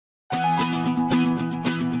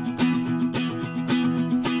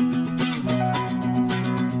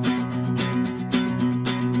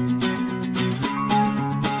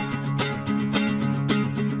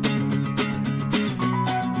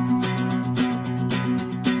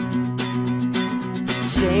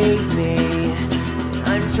save me.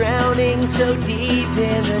 I'm drowning so deep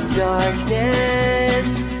in the darkness.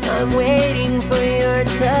 I'm waiting for your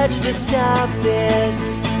touch to stop this.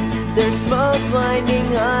 There's smoke blinding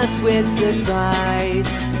us with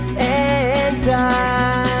goodbyes, and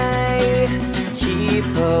I keep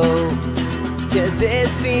hope, 'cause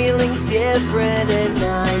this feeling's different, and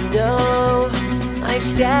I know I've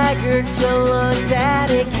staggered so long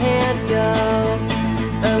that it can't go.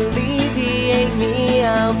 Alleviate me,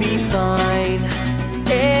 I'll be fine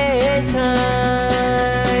in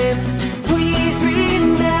time. Please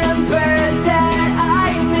remember that I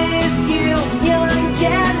miss you, young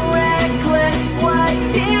and reckless. What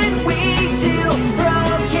did we do?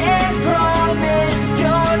 Broken promise,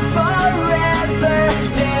 gone forever.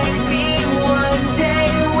 Maybe one day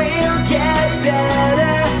we'll get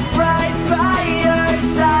better. Right by your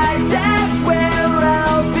side, that's where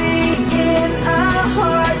I'll be in a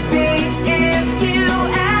heartbeat. If you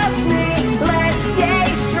ask me, let's stay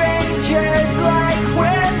strangers like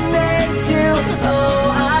we're meant to. Oh,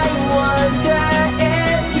 I wonder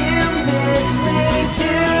if you miss me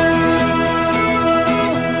too.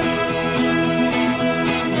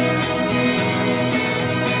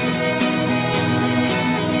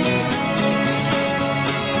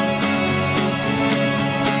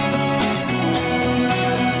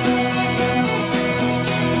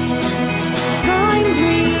 Find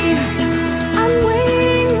me, I'm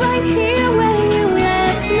waiting right here where you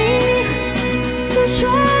left me. Still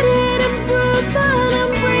shredded and bruised, but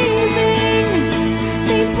I'm breathing.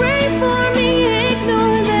 They pray for me,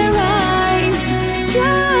 ignore their eyes.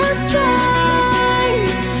 Just try